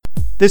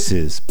This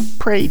is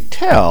Pray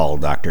Tell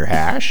Dr.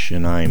 Hash,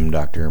 and I'm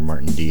Dr.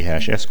 Martin D.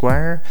 Hash,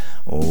 Esquire,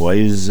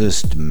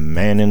 wisest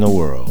man in the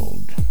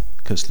world,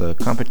 'cause the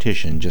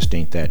competition just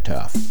ain't that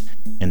tough.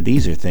 And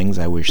these are things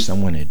I wish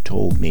someone had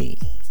told me.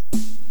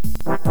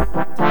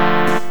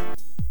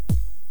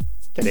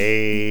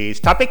 Today's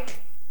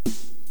topic: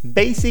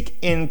 basic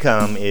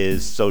income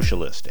is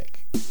socialistic.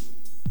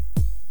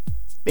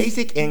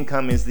 Basic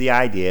income is the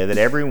idea that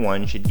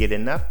everyone should get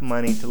enough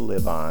money to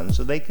live on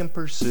so they can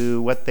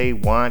pursue what they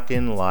want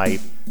in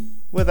life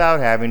without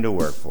having to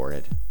work for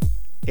it.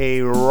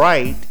 A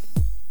right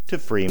to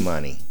free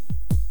money.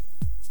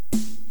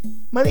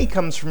 Money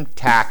comes from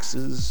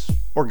taxes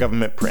or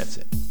government prints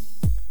it.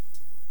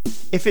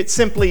 If it's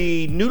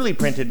simply newly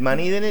printed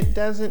money, then it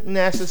doesn't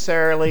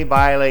necessarily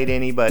violate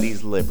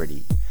anybody's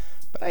liberty.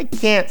 But I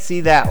can't see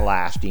that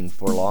lasting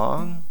for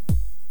long.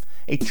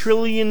 $1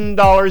 trillion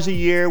a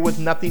year with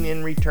nothing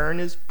in return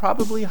is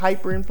probably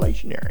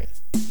hyperinflationary.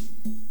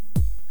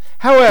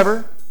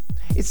 However,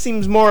 it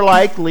seems more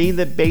likely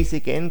that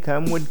basic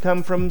income would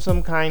come from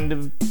some kind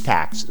of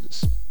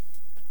taxes.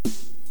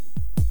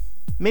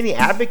 Many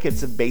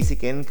advocates of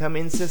basic income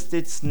insist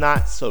it's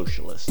not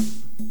socialist.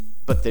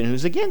 But then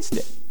who's against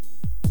it?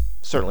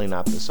 Certainly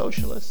not the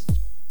socialists.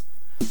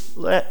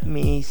 Let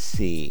me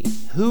see.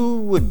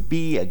 Who would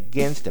be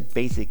against a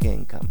basic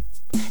income?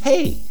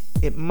 Hey,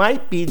 it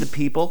might be the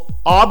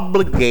people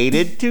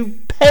obligated to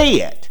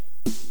pay it.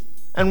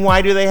 And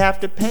why do they have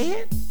to pay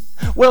it?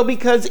 Well,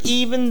 because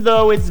even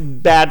though it's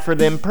bad for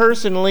them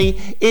personally,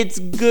 it's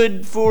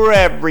good for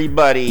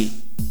everybody.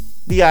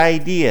 The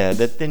idea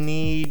that the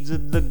needs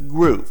of the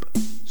group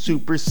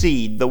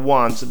supersede the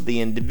wants of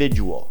the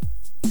individual,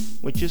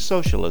 which is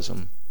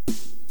socialism,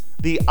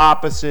 the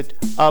opposite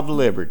of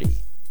liberty.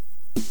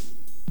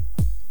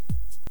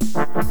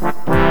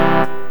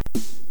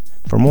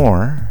 For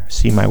more,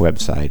 see my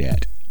website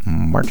at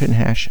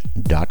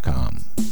martinhash.com.